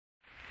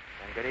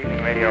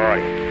radio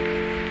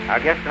audience. Our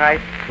guest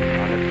tonight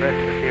on this first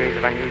of a series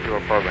of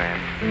unusual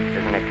programs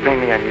is an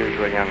extremely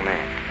unusual young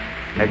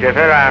man. As you've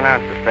heard our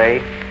announcer say,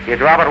 he is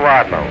Robert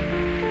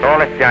Wadlow,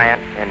 tallest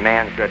giant in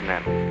man's good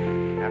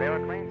memory. Now, they were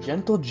claimed...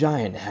 Gentle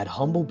Giant had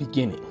humble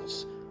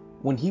beginnings.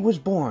 When he was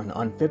born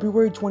on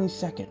February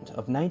 22nd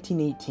of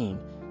 1918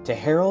 to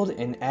Harold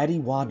and Addie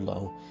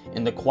Wadlow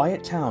in the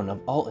quiet town of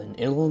Alton,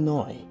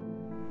 Illinois.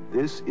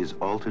 This is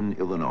Alton,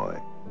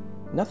 Illinois.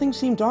 Nothing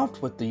seemed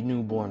off with the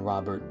newborn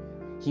Robert.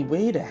 He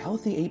weighed a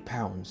healthy 8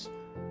 pounds,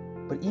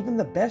 but even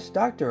the best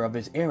doctor of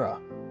his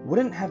era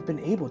wouldn't have been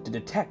able to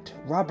detect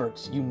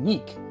Robert's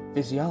unique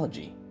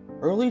physiology.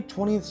 Early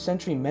 20th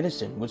century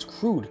medicine was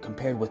crude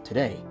compared with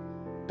today.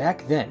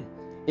 Back then,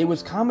 it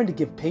was common to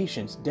give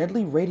patients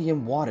deadly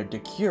radium water to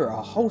cure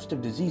a host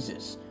of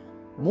diseases.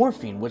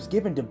 Morphine was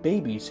given to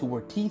babies who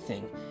were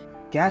teething.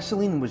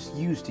 Gasoline was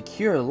used to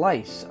cure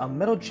lice. A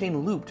metal chain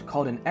looped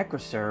called an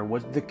ecrasir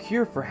was the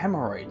cure for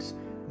hemorrhoids.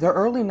 The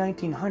early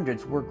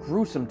 1900s were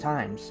gruesome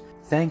times.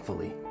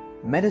 Thankfully,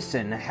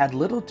 medicine had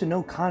little to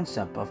no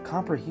concept of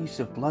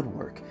comprehensive blood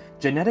work,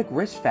 genetic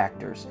risk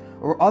factors,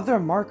 or other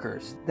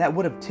markers that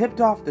would have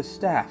tipped off the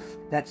staff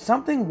that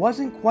something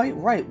wasn't quite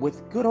right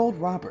with good old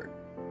Robert.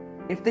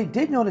 If they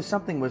did notice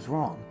something was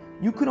wrong,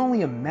 you could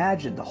only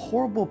imagine the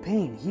horrible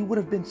pain he would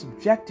have been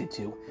subjected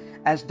to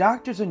as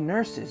doctors and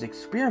nurses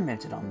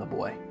experimented on the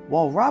boy.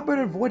 While Robert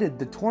avoided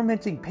the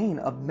tormenting pain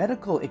of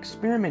medical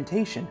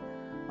experimentation,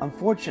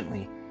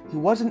 unfortunately, he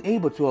wasn't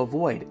able to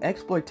avoid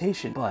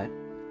exploitation. But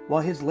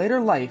while his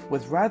later life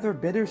was rather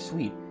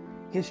bittersweet,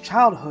 his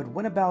childhood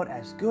went about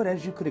as good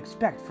as you could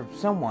expect from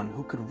someone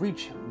who could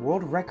reach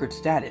world record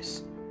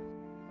status.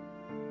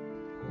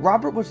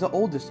 Robert was the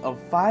oldest of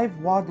 5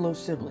 Wadlow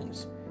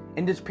siblings,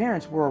 and his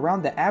parents were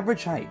around the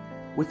average height,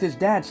 with his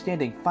dad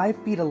standing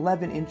 5 feet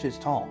 11 inches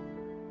tall.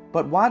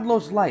 But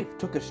Wadlow's life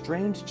took a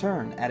strange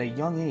turn at a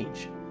young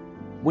age.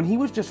 When he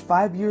was just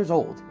 5 years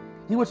old,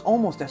 he was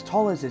almost as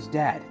tall as his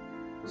dad,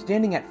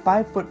 standing at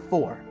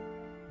 5'4".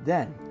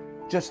 Then,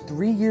 just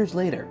 3 years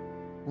later,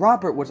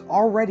 Robert was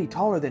already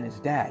taller than his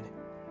dad.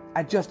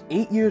 At just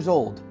 8 years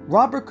old,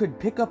 Robert could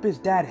pick up his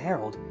dad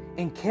Harold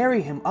and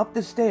carry him up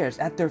the stairs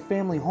at their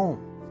family home.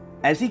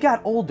 As he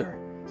got older,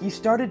 he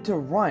started to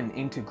run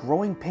into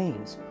growing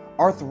pains,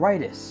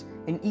 arthritis,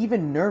 and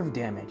even nerve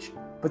damage,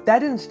 but that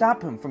didn't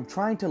stop him from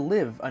trying to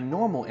live a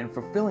normal and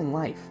fulfilling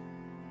life.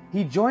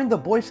 He joined the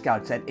Boy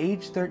Scouts at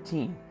age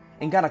 13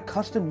 and got a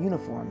custom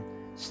uniform,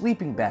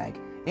 sleeping bag,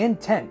 and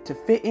tent to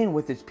fit in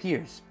with his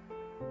peers.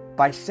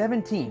 By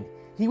 17,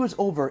 he was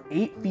over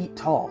 8 feet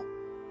tall.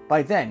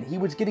 By then, he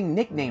was getting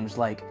nicknames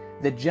like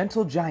the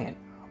Gentle Giant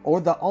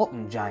or the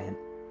Alton Giant.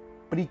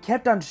 But he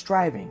kept on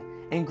striving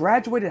and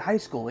graduated high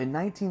school in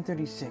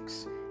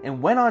 1936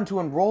 and went on to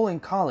enroll in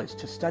college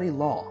to study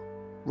law.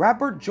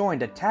 Robert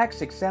joined a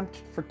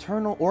tax-exempt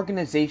fraternal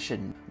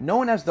organization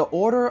known as the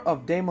Order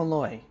of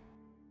Demoloy.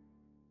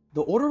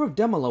 The Order of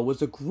Demoloy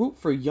was a group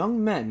for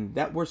young men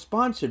that were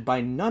sponsored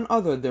by none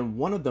other than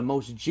one of the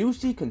most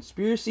juicy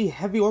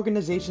conspiracy-heavy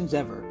organizations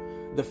ever,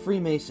 the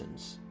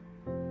Freemasons.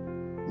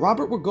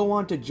 Robert would go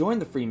on to join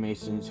the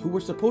Freemasons, who were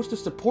supposed to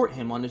support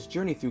him on his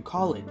journey through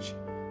college.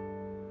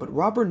 But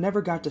Robert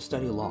never got to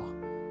study law.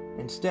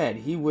 Instead,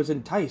 he was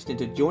enticed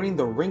into joining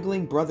the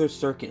Ringling Brothers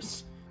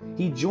Circus.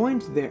 He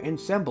joined their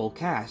ensemble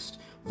cast,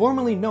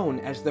 formerly known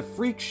as the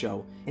Freak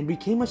Show, and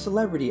became a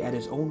celebrity at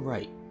his own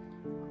right.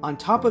 On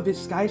top of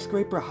his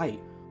skyscraper height,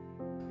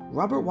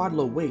 Robert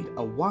Wadlow weighed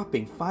a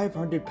whopping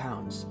 500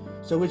 pounds,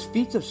 so his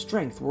feats of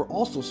strength were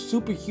also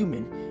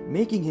superhuman,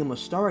 making him a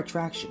star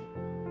attraction.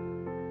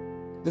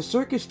 The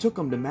circus took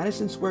him to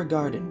Madison Square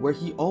Garden, where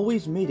he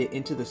always made it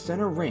into the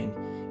center ring,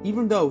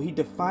 even though he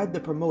defied the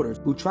promoters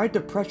who tried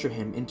to pressure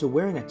him into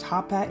wearing a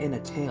top hat and a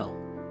tail.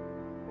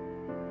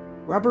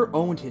 Robert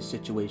owned his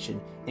situation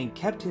and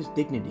kept his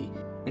dignity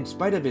in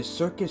spite of his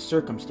circus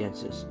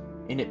circumstances,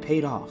 and it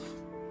paid off.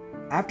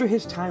 After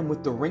his time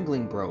with the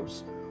Ringling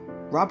Bros,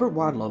 Robert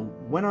Wadlow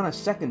went on a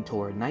second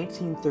tour in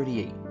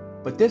 1938,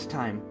 but this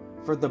time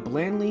for the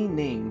blandly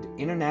named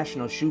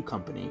International Shoe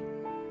Company.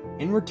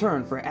 In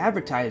return for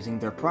advertising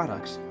their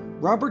products,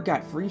 Robert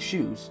got free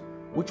shoes,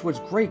 which was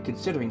great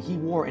considering he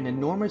wore an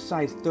enormous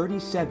size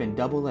 37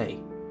 AA.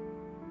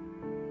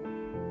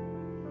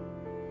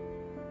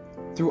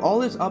 Through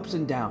all his ups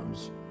and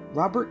downs,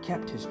 Robert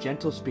kept his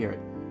gentle spirit.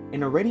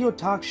 In a radio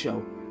talk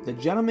show, the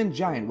Gentleman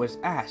Giant was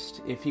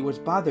asked if he was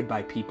bothered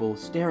by people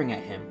staring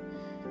at him,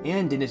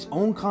 and in his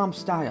own calm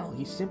style,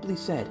 he simply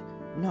said,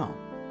 "No,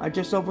 I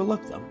just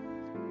overlooked them."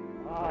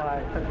 All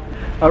right.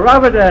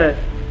 Robert,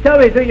 tell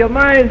me, do you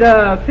mind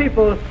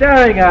people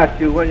staring at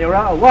you when you're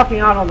walking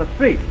out on the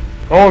street?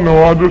 Oh,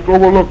 no, I just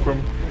overlooked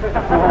them.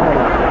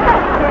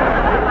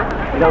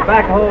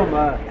 Back home...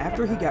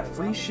 After he got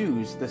free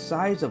shoes the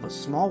size of a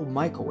small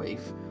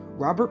microwave,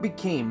 Robert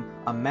became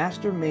a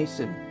master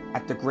mason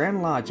at the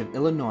Grand Lodge of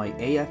Illinois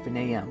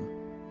AF&AM.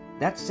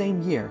 That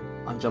same year,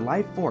 on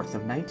July 4th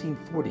of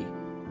 1940,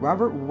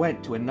 Robert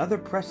went to another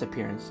press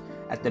appearance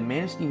at the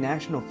Manistee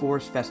National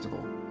Forest Festival.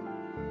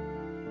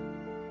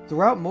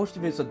 Throughout most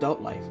of his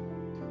adult life,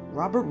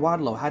 Robert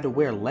Wadlow had to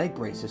wear leg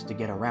braces to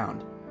get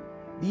around.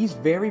 These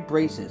very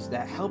braces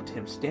that helped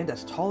him stand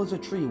as tall as a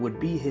tree would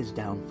be his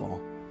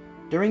downfall.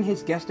 During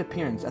his guest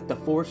appearance at the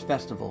Forest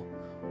Festival,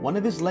 one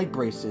of his leg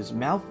braces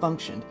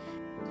malfunctioned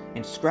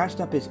and scratched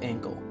up his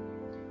ankle.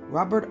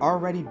 Robert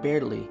already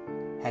barely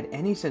had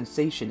any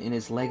sensation in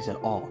his legs at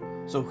all,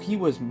 so he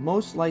was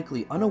most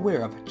likely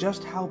unaware of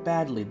just how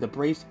badly the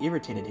brace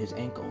irritated his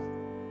ankle.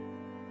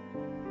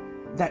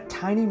 That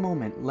tiny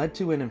moment led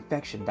to an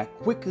infection that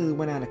quickly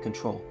went out of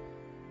control.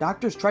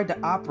 Doctors tried to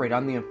operate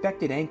on the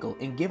infected ankle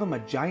and give him a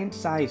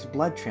giant-sized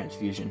blood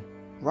transfusion.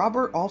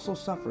 Robert also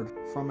suffered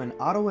from an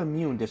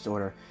autoimmune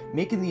disorder,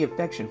 making the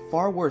infection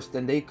far worse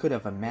than they could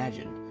have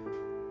imagined.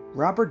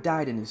 Robert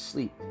died in his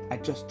sleep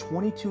at just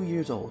 22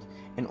 years old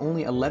and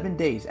only 11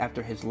 days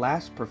after his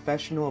last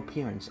professional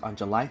appearance on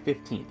July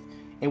 15th,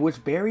 and was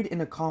buried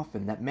in a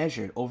coffin that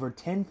measured over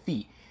 10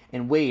 feet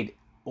and weighed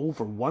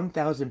over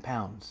 1,000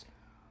 pounds.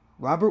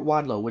 Robert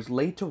Wadlow was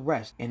laid to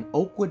rest in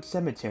Oakwood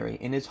Cemetery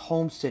in his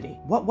home city.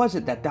 What was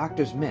it that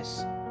doctors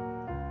miss?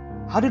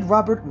 How did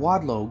Robert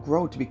Wadlow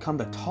grow to become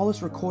the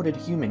tallest recorded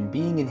human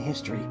being in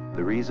history?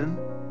 The reason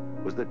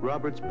was that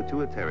Robert's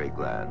pituitary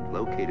gland,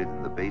 located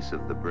in the base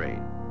of the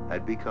brain,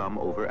 had become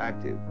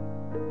overactive.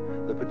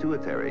 The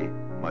pituitary,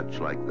 much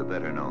like the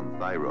better-known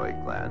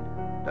thyroid gland,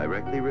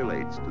 directly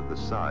relates to the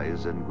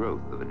size and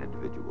growth of an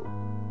individual.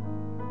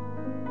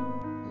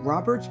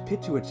 Robert's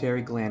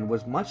pituitary gland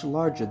was much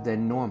larger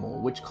than normal,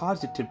 which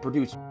caused it to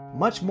produce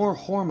much more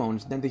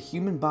hormones than the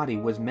human body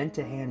was meant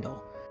to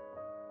handle.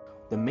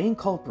 The main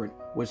culprit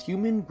was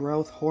human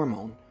growth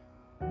hormone.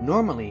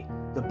 Normally,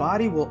 the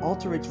body will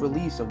alter its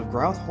release of the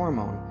growth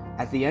hormone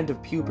at the end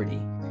of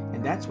puberty,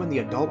 and that's when the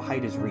adult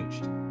height is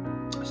reached.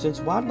 Since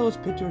Wadlow's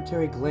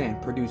pituitary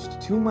gland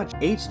produced too much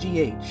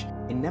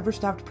HGH and never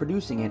stopped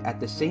producing it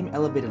at the same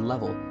elevated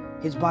level,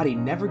 his body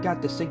never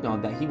got the signal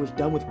that he was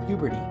done with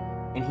puberty,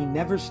 and he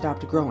never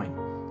stopped growing.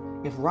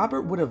 If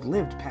Robert would have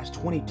lived past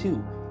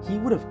 22, he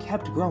would have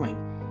kept growing,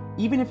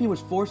 even if he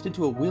was forced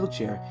into a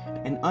wheelchair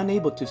and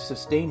unable to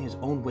sustain his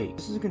own weight.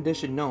 This is a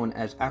condition known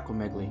as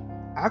acromegaly.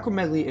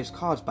 Acromegaly is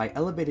caused by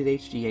elevated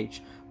HGH,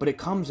 but it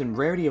comes in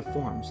rarity of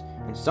forms.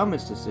 In some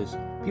instances,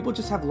 people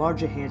just have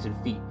larger hands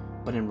and feet,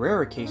 but in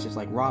rarer cases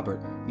like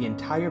Robert, the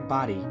entire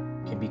body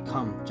can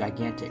become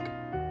gigantic.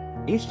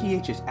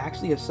 HGH is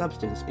actually a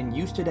substance in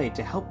use today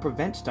to help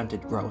prevent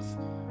stunted growth,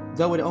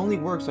 though it only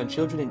works on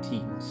children and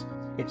teens.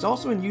 It's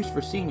also in use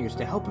for seniors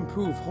to help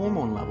improve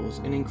hormone levels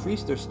and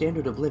increase their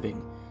standard of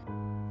living.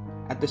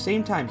 At the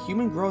same time,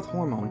 human growth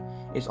hormone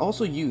is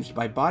also used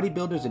by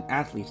bodybuilders and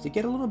athletes to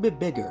get a little bit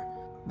bigger,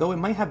 though it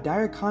might have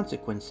dire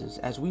consequences,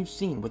 as we've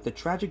seen with the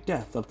tragic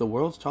death of the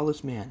world's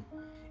tallest man.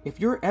 If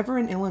you're ever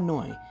in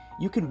Illinois,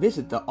 you can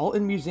visit the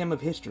Alton Museum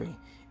of History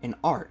and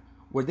Art,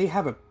 where they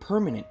have a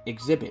permanent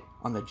exhibit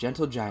on the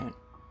gentle giant.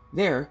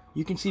 There,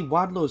 you can see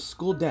Wadlow's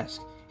school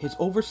desk, his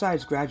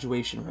oversized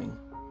graduation ring.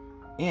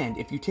 And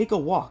if you take a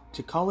walk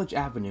to College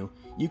Avenue,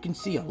 you can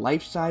see a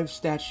life-size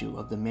statue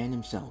of the man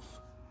himself.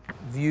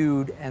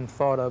 Viewed and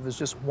thought of as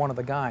just one of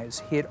the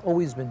guys. He had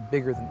always been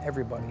bigger than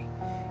everybody.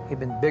 He'd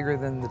been bigger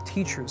than the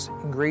teachers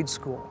in grade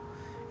school.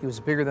 He was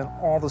bigger than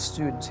all the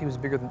students. He was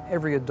bigger than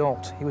every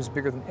adult. He was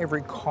bigger than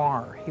every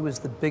car. He was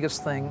the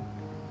biggest thing,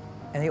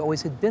 and he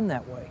always had been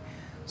that way.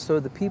 So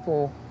the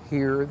people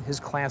here, his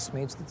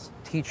classmates, the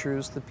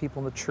teachers, the people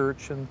in the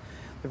church, and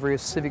the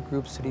various civic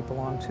groups that he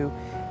belonged to,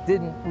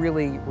 didn't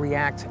really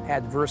react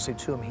adversely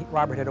to him.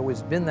 Robert had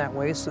always been that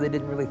way, so they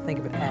didn't really think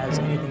of it as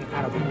anything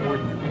out of the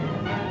ordinary.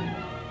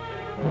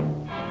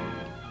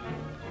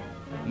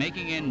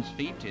 Making ends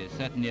feet is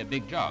certainly a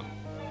big job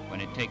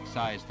when it takes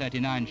size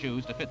 39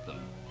 shoes to fit them.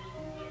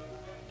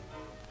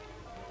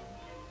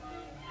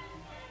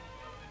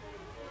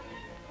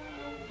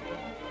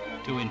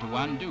 Two into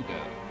one do go.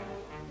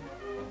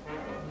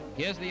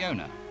 Here's the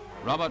owner,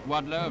 Robert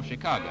Wadlow of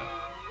Chicago,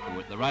 who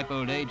at the ripe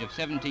old age of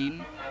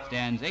 17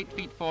 stands 8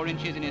 feet 4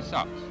 inches in his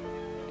socks,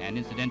 and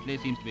incidentally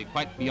seems to be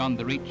quite beyond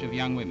the reach of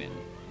young women.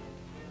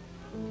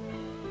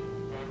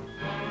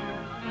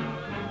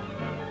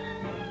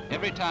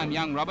 Every time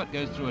young Robert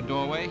goes through a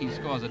doorway, he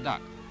scores a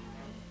duck.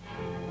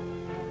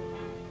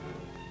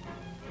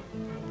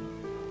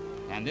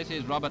 And this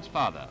is Robert's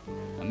father,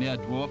 a mere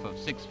dwarf of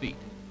 6 feet.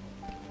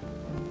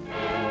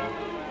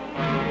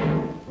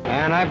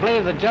 And I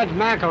believe that Judge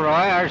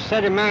McElroy, our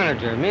city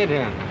manager. Meet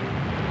him.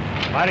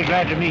 Mighty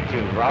glad to meet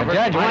you, Robert. The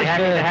judge Mighty wants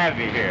happy to to have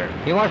you here.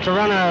 He wants to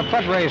run a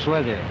foot race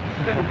with you.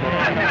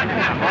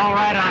 I'm all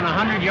right on a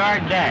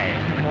 100-yard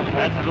dash.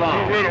 That's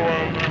long. Wait a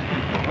while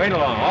now. Wait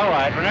along. All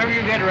right. Whenever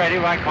you get ready,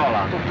 why call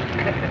on me.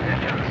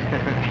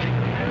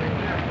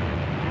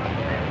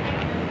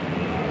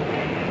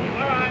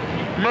 All right.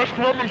 You must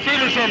come up and see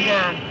me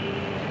sometime.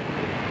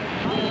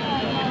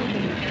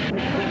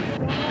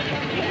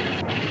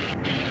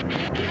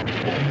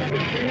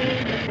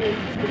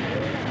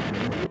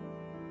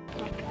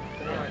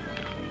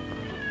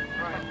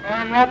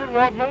 I'm Robert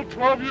Wadlow,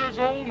 12 years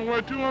old, and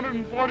weigh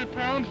 240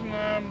 pounds, and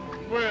I'm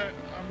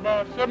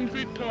about 7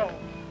 feet tall.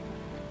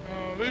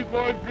 These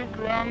boys grouped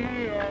around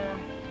me are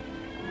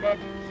about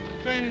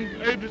the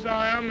same age as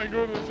I am. They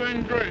go to the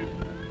same grade.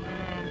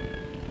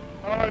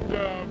 I'd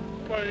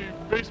play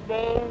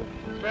baseball,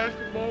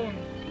 basketball,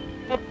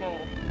 and football.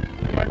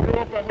 When I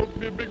grow up, I hope to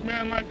be a big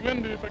man like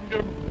Lindy if I can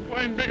get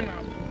playing big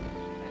enough.